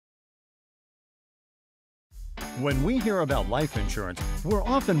When we hear about life insurance, we're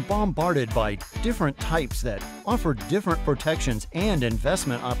often bombarded by different types that offer different protections and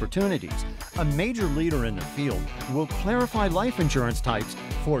investment opportunities. A major leader in the field will clarify life insurance types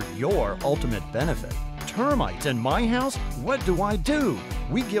for your ultimate benefit. Termites in my house? What do I do?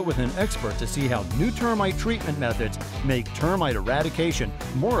 We get with an expert to see how new termite treatment methods make termite eradication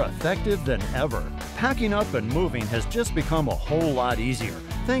more effective than ever. Packing up and moving has just become a whole lot easier,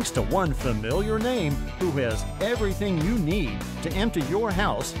 thanks to one familiar name who has everything you need to empty your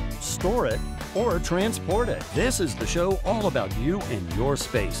house, store it, or transport it. This is the show all about you and your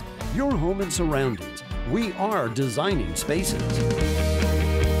space, your home and surroundings. We are designing spaces.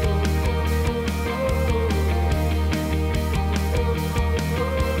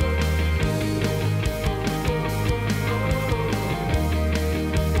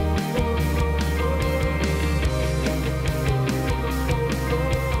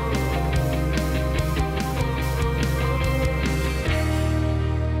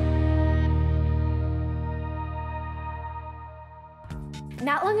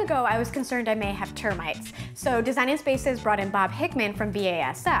 Not long ago, I was concerned I may have termites. So Designing Spaces brought in Bob Hickman from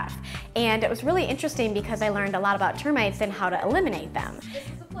BASF. And it was really interesting because I learned a lot about termites and how to eliminate them.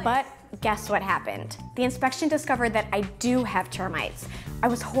 But guess what happened? The inspection discovered that I do have termites. I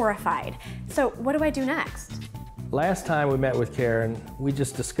was horrified. So what do I do next? Last time we met with Karen, we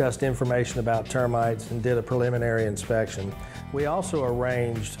just discussed information about termites and did a preliminary inspection. We also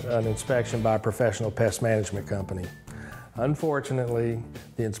arranged an inspection by a professional pest management company. Unfortunately,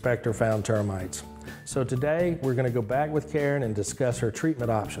 the inspector found termites. So today, we're going to go back with Karen and discuss her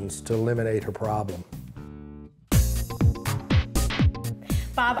treatment options to eliminate her problem.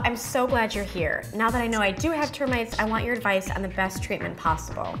 Bob, I'm so glad you're here. Now that I know I do have termites, I want your advice on the best treatment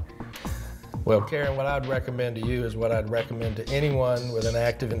possible. Well, Karen, what I'd recommend to you is what I'd recommend to anyone with an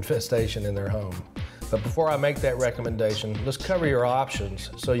active infestation in their home. But before I make that recommendation, let's cover your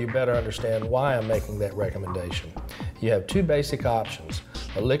options so you better understand why I'm making that recommendation. You have two basic options: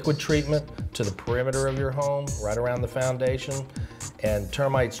 a liquid treatment to the perimeter of your home, right around the foundation, and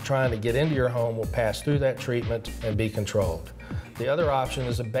termites trying to get into your home will pass through that treatment and be controlled. The other option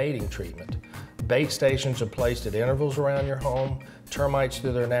is a baiting treatment. Bait stations are placed at intervals around your home. Termites,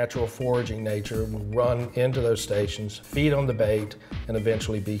 through their natural foraging nature, will run into those stations, feed on the bait, and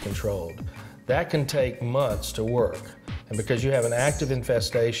eventually be controlled. That can take months to work, and because you have an active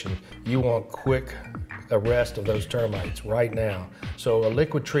infestation, you want quick arrest of those termites right now. So a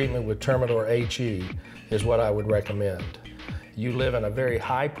liquid treatment with Termidor HE is what I would recommend. You live in a very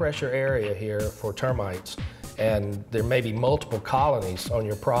high pressure area here for termites, and there may be multiple colonies on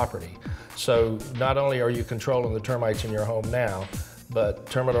your property. So not only are you controlling the termites in your home now, but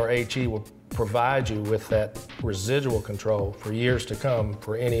Termidor HE will provide you with that residual control for years to come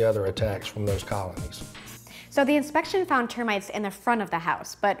for any other attacks from those colonies. So the inspection found termites in the front of the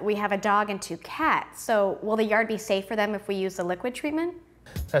house, but we have a dog and 2 cats. So will the yard be safe for them if we use the liquid treatment?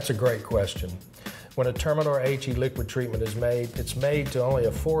 That's a great question. When a Termidor HE liquid treatment is made, it's made to only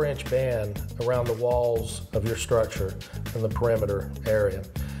a 4-inch band around the walls of your structure in the perimeter area.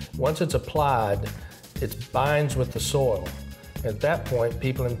 Once it's applied, it binds with the soil. At that point,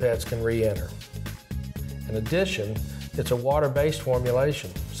 people and pets can re-enter. In addition, it's a water-based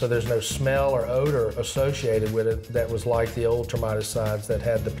formulation, so there's no smell or odor associated with it that was like the old termiticides that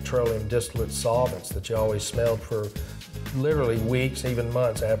had the petroleum distillate solvents that you always smelled for literally weeks, even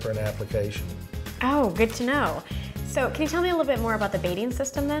months after an application. Oh, good to know. So can you tell me a little bit more about the baiting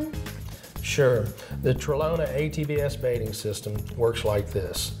system then? Sure. The Trelona ATVS baiting system works like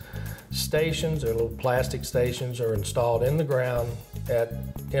this. Stations, or little plastic stations, are installed in the ground at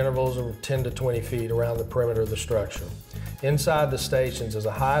intervals of 10 to 20 feet around the perimeter of the structure. Inside the stations is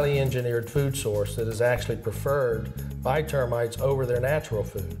a highly engineered food source that is actually preferred by termites over their natural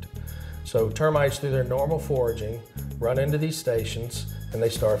food. So termites, through their normal foraging, run into these stations and they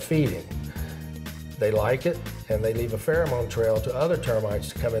start feeding. They like it, and they leave a pheromone trail to other termites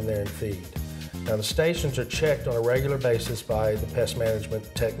to come in there and feed. Now, the stations are checked on a regular basis by the pest management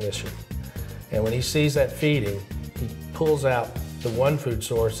technician. And when he sees that feeding, he pulls out the one food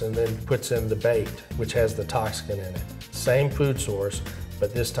source and then puts in the bait, which has the toxicant in it. Same food source,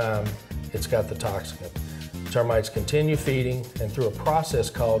 but this time it's got the toxicant. Termites continue feeding, and through a process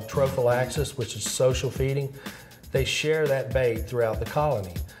called trophallaxis, which is social feeding, they share that bait throughout the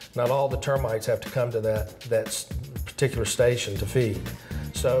colony. Not all the termites have to come to that particular station to feed.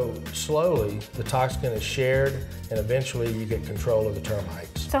 So slowly, the toxicant is shared, and eventually you get control of the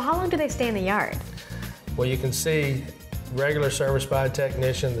termites. So how long do they stay in the yard? Well, you can see regular service by a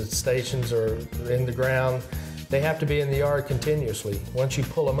technician, the stations are in the ground. They have to be in the yard continuously. Once you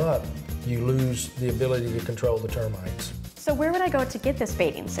pull them up, you lose the ability to control the termites. So where would I go to get this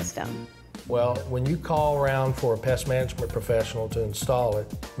baiting system? Well, when you call around for a pest management professional to install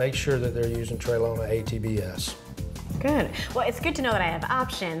it, make sure that they're using Traylona ATBS. Good. Well, it's good to know that I have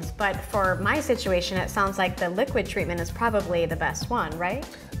options, but for my situation, it sounds like the liquid treatment is probably the best one, right?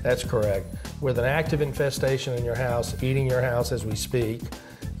 That's correct. With an active infestation in your house, eating your house as we speak,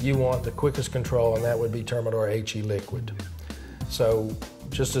 you want the quickest control, and that would be Termidor HE liquid. So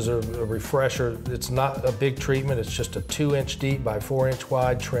just as a refresher, it's not a big treatment, it's just a 2-inch deep by 4-inch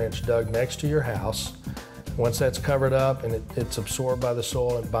wide trench dug next to your house. Once that's covered up and it's absorbed by the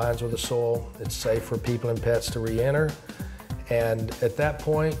soil and binds with the soil, it's safe for people and pets to re-enter. And at that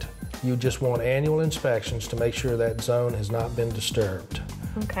point, you just want annual inspections to make sure that zone has not been disturbed.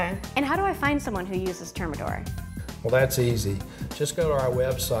 Okay. And how do I find someone who uses Termidor? Well, that's easy. Just go to our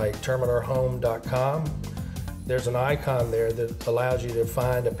website, termidorhome.com. There's an icon there that allows you to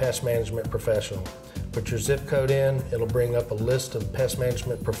find a pest management professional. Put your zip code in, it'll bring up a list of pest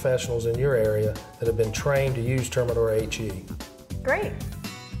management professionals in your area that have been trained to use Termidor HE. Great.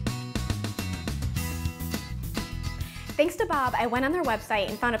 Thanks to Bob, I went on their website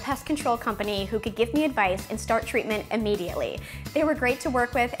and found a pest control company who could give me advice and start treatment immediately. They were great to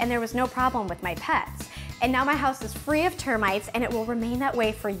work with and there was no problem with my pets. And now my house is free of termites and it will remain that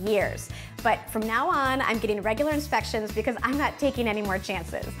way for years. But from now on, I'm getting regular inspections because I'm not taking any more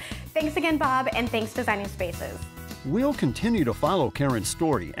chances. Thanks again, Bob, and thanks Designing Spaces. We'll continue to follow Karen's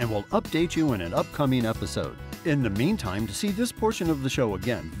story and we'll update you in an upcoming episode. In the meantime, to see this portion of the show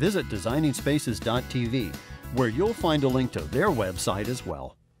again, visit designingspaces.tv, where you'll find a link to their website as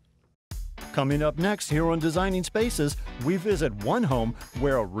well. Coming up next here on Designing Spaces, we visit one home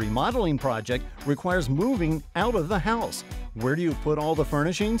where a remodeling project requires moving out of the house. Where do you put all the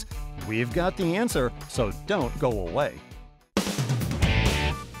furnishings? We've got the answer, so don't go away.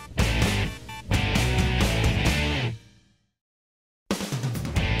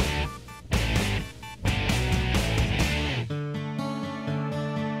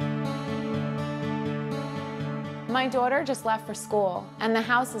 My daughter just left for school and the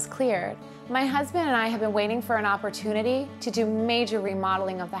house is cleared. My husband and I have been waiting for an opportunity to do major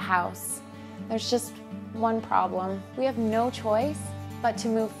remodeling of the house. There's just one problem. We have no choice but to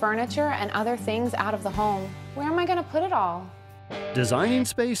move furniture and other things out of the home. Where am I going to put it all? Designing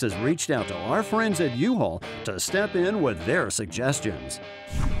Spaces reached out to our friends at U-Haul to step in with their suggestions.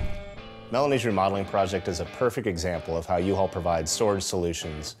 Melanie's remodeling project is a perfect example of how U-Haul provides storage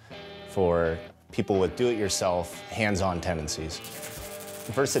solutions for people with do-it-yourself, hands-on tendencies.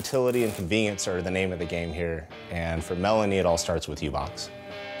 Versatility and convenience are the name of the game here, and for Melanie, it all starts with U-Box.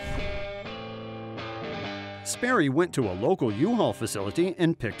 Sperry went to a local U-Haul facility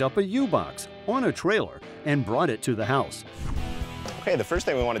and picked up a U-Box on a trailer and brought it to the house. Okay, the first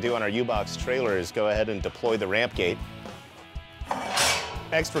thing we want to do on our U-Box trailer is go ahead and deploy the ramp gate.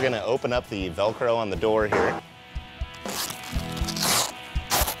 Next, we're going to open up the Velcro on the door here.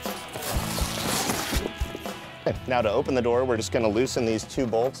 Okay, now to open the door, we're just going to loosen these two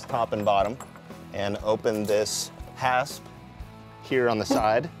bolts, top and bottom, and open this hasp here on the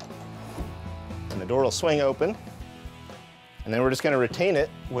side. And the door will swing open. And then we're just going to retain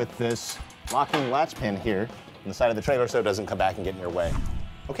it with this locking latch pin here on the side of the trailer so it doesn't come back and get in your way.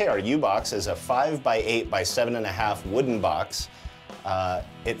 Okay, our U-Box is a 5x8 by 7.5 wooden box.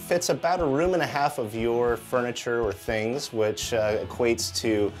 It fits about a room and a half of your furniture or things, which equates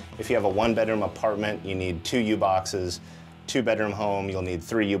to, if you have a 1-bedroom apartment, you need 2 U-Boxes, 2-bedroom home, you'll need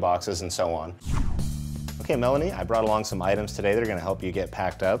 3 U-Boxes, and so on. Okay, Melanie, I brought along some items today that are going to help you get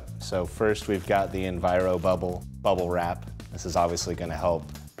packed up. So first, we've got the Enviro bubble wrap. This is obviously going to help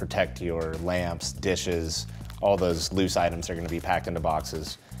protect your lamps, dishes, all those loose items are going to be packed into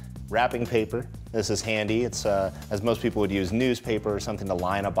boxes. Wrapping paper. This is handy. It's, as most people would use, newspaper or something to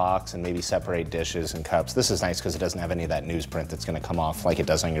line a box and maybe separate dishes and cups. This is nice because it doesn't have any of that newsprint that's going to come off like it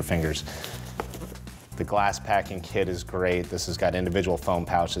does on your fingers. The glass packing kit is great. This has got individual foam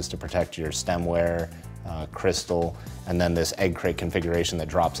pouches to protect your stemware, crystal, and then this egg crate configuration that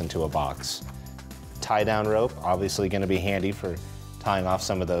drops into a box. Tie-down rope, obviously going to be handy for tying off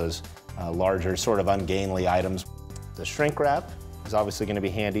some of those larger, sort of ungainly items. The shrink wrap is obviously going to be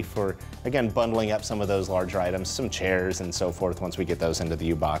handy for, again, bundling up some of those larger items, some chairs and so forth once we get those into the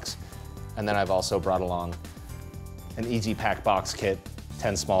U-Box. And then I've also brought along an Easy Pack box kit,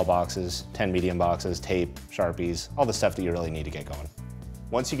 10 small boxes, 10 medium boxes, tape, Sharpies, all the stuff that you really need to get going.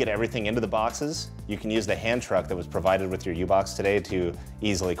 Once you get everything into the boxes, you can use the hand truck that was provided with your U-Box today to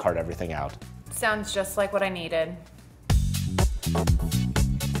easily cart everything out. Sounds just like what I needed.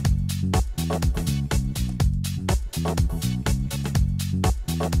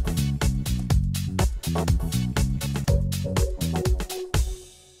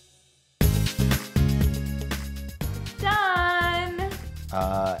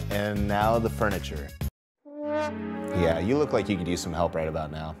 the furniture. Yeah, you look like you could use some help right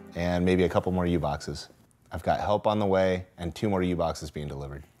about now, and maybe a couple more U-boxes. I've got help on the way and 2 more U-boxes being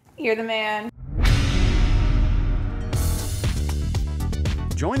delivered. You're the man.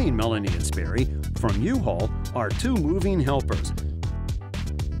 Joining Melanie and Sperry from U-Haul are 2 moving helpers.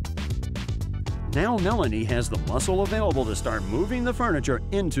 Now Melanie has the muscle available to start moving the furniture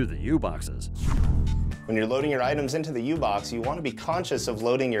into the U-boxes. When you're loading your items into the U-box, you want to be conscious of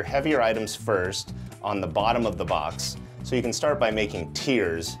loading your heavier items first on the bottom of the box. So you can start by making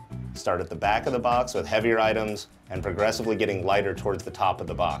tiers. Start at the back of the box with heavier items and progressively getting lighter towards the top of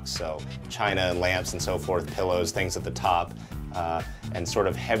the box. So china and lamps and so forth, pillows, things at the top, and sort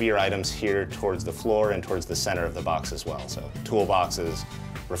of heavier items here towards the floor and towards the center of the box as well. So toolboxes,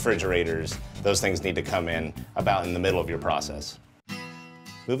 refrigerators, those things need to come in about in the middle of your process.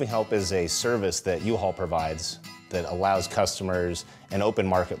 Moving Help is a service that U-Haul provides that allows customers an open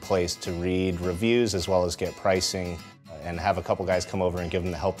marketplace to read reviews as well as get pricing and have a couple guys come over and give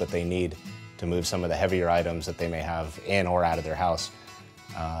them the help that they need to move some of the heavier items that they may have in or out of their house.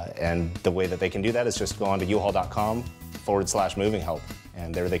 And the way that they can do that is just go on to uhaul.com/moving help,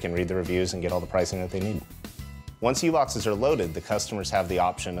 and there they can read the reviews and get all the pricing that they need. Once U-boxes are loaded, the customers have the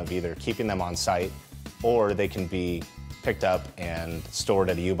option of either keeping them on site or they can be picked up and stored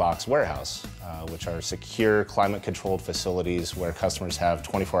at a U-box warehouse, which are secure, climate-controlled facilities where customers have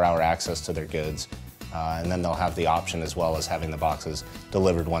 24-hour access to their goods, and then they'll have the option as well as having the boxes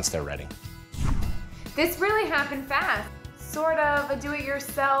delivered once they're ready. This really happened fast. Sort of a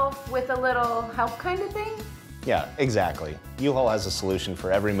do-it-yourself with a little help kind of thing? Yeah, exactly. U-Haul has a solution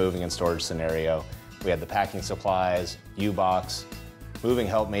for every moving and storage scenario. We had the packing supplies, U-Box. Moving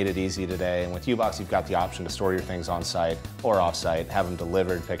Help made it easy today, and with U-Box you've got the option to store your things on site or off site, have them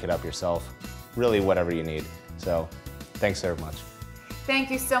delivered, pick it up yourself, really whatever you need. So thanks very much.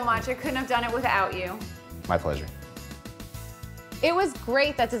 Thank you so much. I couldn't have done it without you. My pleasure. It was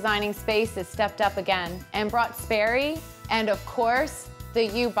great that Designing Spaces stepped up again and brought Sperry and, of course, the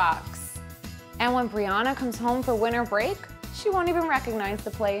U-Box. And when Brianna comes home for winter break, she won't even recognize the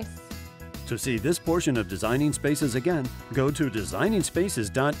place. To see this portion of Designing Spaces again, go to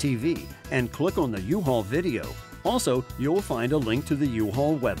designingspaces.tv and click on the U-Haul video. Also, you'll find a link to the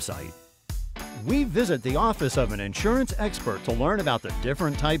U-Haul website. We visit the office of an insurance expert to learn about the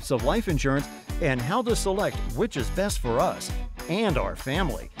different types of life insurance and how to select which is best for us and our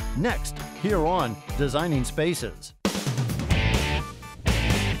family. Next, here on Designing Spaces.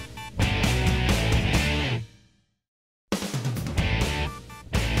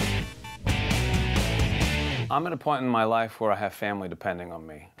 I'm at a point in my life where I have family depending on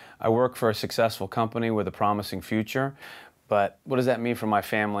me. I work for a successful company with a promising future, but what does that mean for my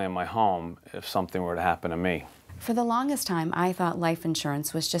family and my home if something were to happen to me? For the longest time, I thought life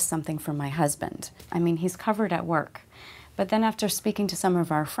insurance was just something for my husband. I mean, he's covered at work. But then after speaking to some of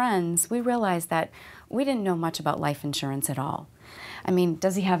our friends, we realized that we didn't know much about life insurance at all. I mean,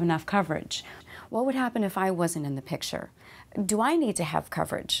 does he have enough coverage? What would happen if I wasn't in the picture? Do I need to have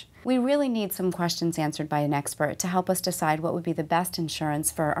coverage? We really need some questions answered by an expert to help us decide what would be the best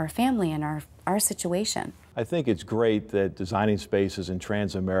insurance for our family and our situation. I think it's great that Designing Spaces and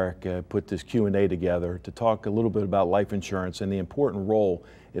Transamerica put this Q&A together to talk a little bit about life insurance and the important role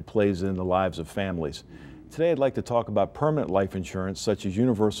it plays in the lives of families. Today I'd like to talk about permanent life insurance such as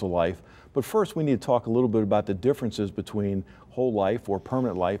universal life, but first we need to talk a little bit about the differences between whole life or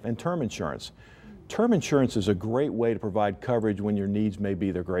permanent life and term insurance. Term insurance is a great way to provide coverage when your needs may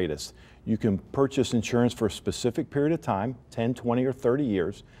be the greatest. You can purchase insurance for a specific period of time, 10, 20, or 30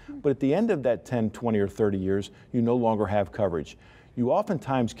 years, but at the end of that 10, 20, or 30 years, you no longer have coverage. You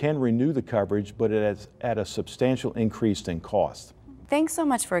oftentimes can renew the coverage, but it is at a substantial increase in cost. Thanks so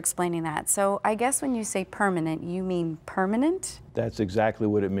much for explaining that. So I guess when you say permanent, you mean permanent? That's exactly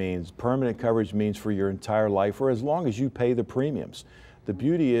what it means. Permanent coverage means for your entire life or as long as you pay the premiums. The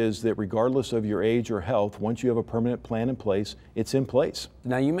beauty is that regardless of your age or health, once you have a permanent plan in place, it's in place.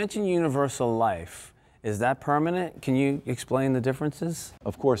 Now you mentioned universal life. Is that permanent? Can you explain the differences?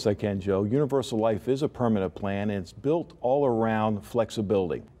 Of course I can, Joe. Universal Life is a permanent plan and it's built all around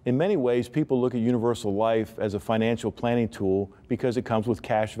flexibility. In many ways, people look at Universal Life as a financial planning tool because it comes with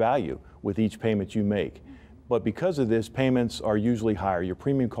cash value with each payment you make. But because of this, payments are usually higher. Your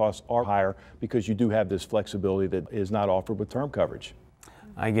premium costs are higher because you do have this flexibility that is not offered with term coverage.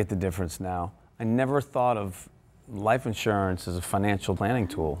 I get the difference now. I never thought of life insurance as a financial planning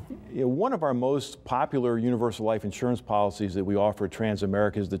tool. One of our most popular universal life insurance policies that we offer at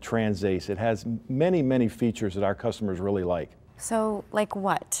Transamerica is the TransAce. It has many, many features that our customers really like. So, like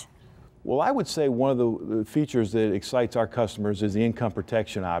what? Well, I would say one of the features that excites our customers is the income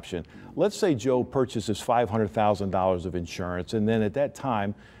protection option. Let's say Joe purchases $500,000 of insurance, and then at that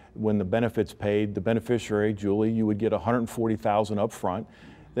time, when the benefits paid, the beneficiary, Julie, you would get $140,000 up front,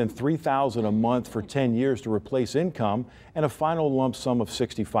 then $3,000 a month for 10 years to replace income, and a final lump sum of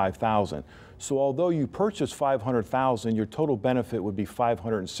 $65,000. So although you purchased $500,000, your total benefit would be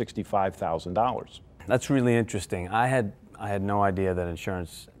 $565,000. That's really interesting. I had no idea that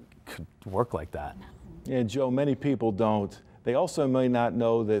insurance could work like that. And Joe, many people don't. They also may not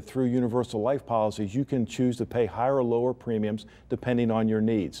know that through universal life policies, you can choose to pay higher or lower premiums depending on your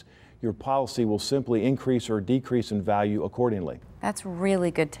needs. Your policy will simply increase or decrease in value accordingly. That's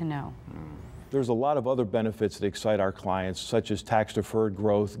really good to know. There's a lot of other benefits that excite our clients, such as tax-deferred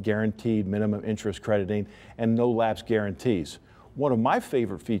growth, guaranteed minimum interest crediting, and no lapse guarantees. One of my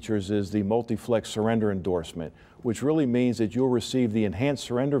favorite features is the multi-flex surrender endorsement, which really means that you'll receive the enhanced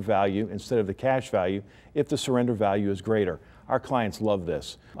surrender value instead of the cash value if the surrender value is greater. Our clients love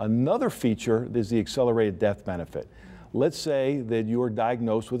this. Another feature is the accelerated death benefit. Let's say that you are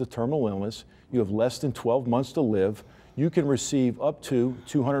diagnosed with a terminal illness, you have less than 12 months to live, you can receive up to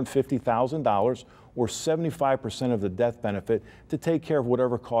 $250,000 or 75% of the death benefit to take care of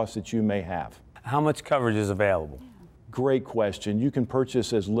whatever costs that you may have. How much coverage is available? Great question. You can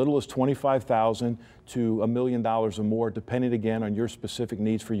purchase as little as $25,000 to $1 million or more, depending again on your specific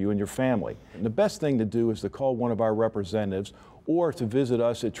needs for you and your family. And the best thing to do is to call one of our representatives or to visit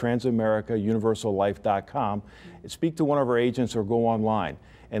us at transamericauniversallife.com and speak to one of our agents or go online,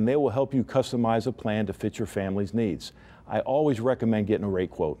 and they will help you customize a plan to fit your family's needs. I always recommend getting a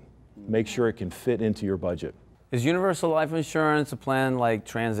rate quote. Make sure it can fit into your budget. Is universal life insurance a plan like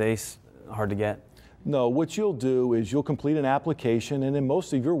TransAce hard to get? No, what you'll do is you'll complete an application and then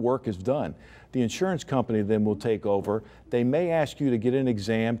most of your work is done. The insurance company then will take over. They may ask you to get an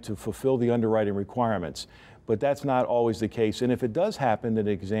exam to fulfill the underwriting requirements, but that's not always the case. And if it does happen that an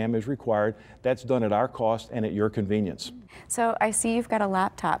exam is required, that's done at our cost and at your convenience. So I see you've got a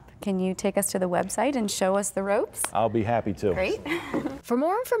laptop. Can you take us to the website and show us the ropes? I'll be happy to. Great. For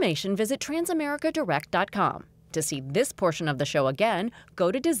more information, visit transamericadirect.com. To see this portion of the show again,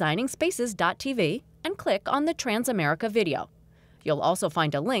 go to designingspaces.tv and click on the Transamerica video. You'll also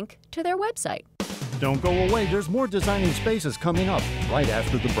find a link to their website. Don't go away, there's more Designing Spaces coming up right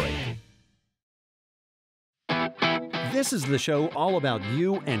after the break. This is the show all about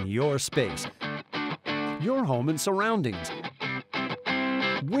you and your space, your home and surroundings.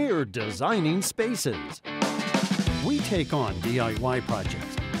 We're Designing Spaces. We take on DIY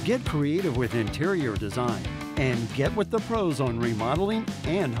projects, get creative with interior design, and get with the pros on remodeling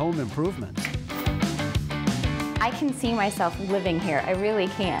and home improvements. I can see myself living here, I really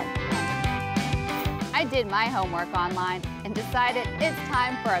can. I did my homework online and decided it's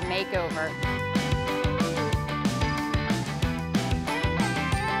time for a makeover.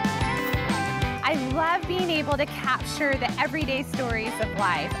 I love being able to capture the everyday stories of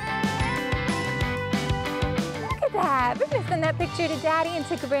life. Look at that. We're going to send that picture to Daddy and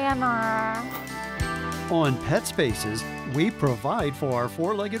to Grandma. On Pet Spaces, we provide for our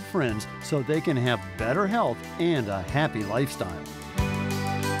four-legged friends so they can have better health and a happy lifestyle.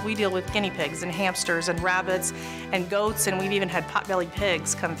 We deal with guinea pigs and hamsters and rabbits and goats, and we've even had pot-bellied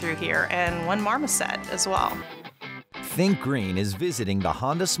pigs come through here, and one marmoset as well. Think Green is visiting the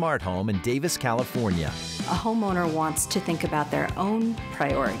Honda Smart Home in Davis, California. A homeowner wants to think about their own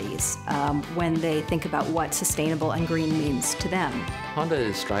priorities when they think about what sustainable and green means to them. Honda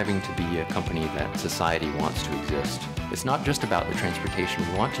is striving to be a company that society wants to exist. It's not just about the transportation.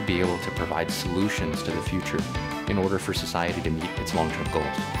 We want to be able to provide solutions to the future in order for society to meet its long-term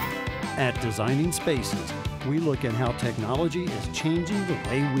goals. At Designing Spaces, we look at how technology is changing the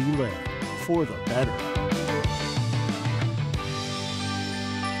way we live for the better.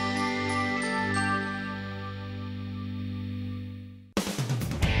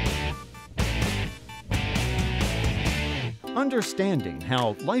 Understanding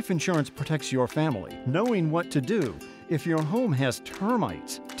how life insurance protects your family, knowing what to do if your home has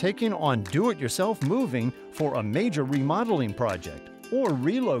termites, taking on do-it-yourself moving for a major remodeling project, or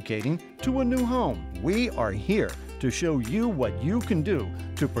relocating to a new home. We are here to show you what you can do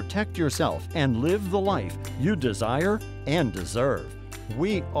to protect yourself and live the life you desire and deserve.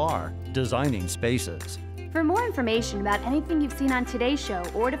 We are Designing Spaces. For more information about anything you've seen on today's show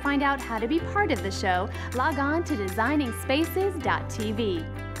or to find out how to be part of the show, log on to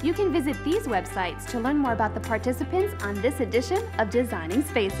designingspaces.tv. You can visit these websites to learn more about the participants on this edition of Designing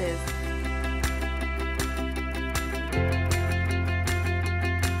Spaces.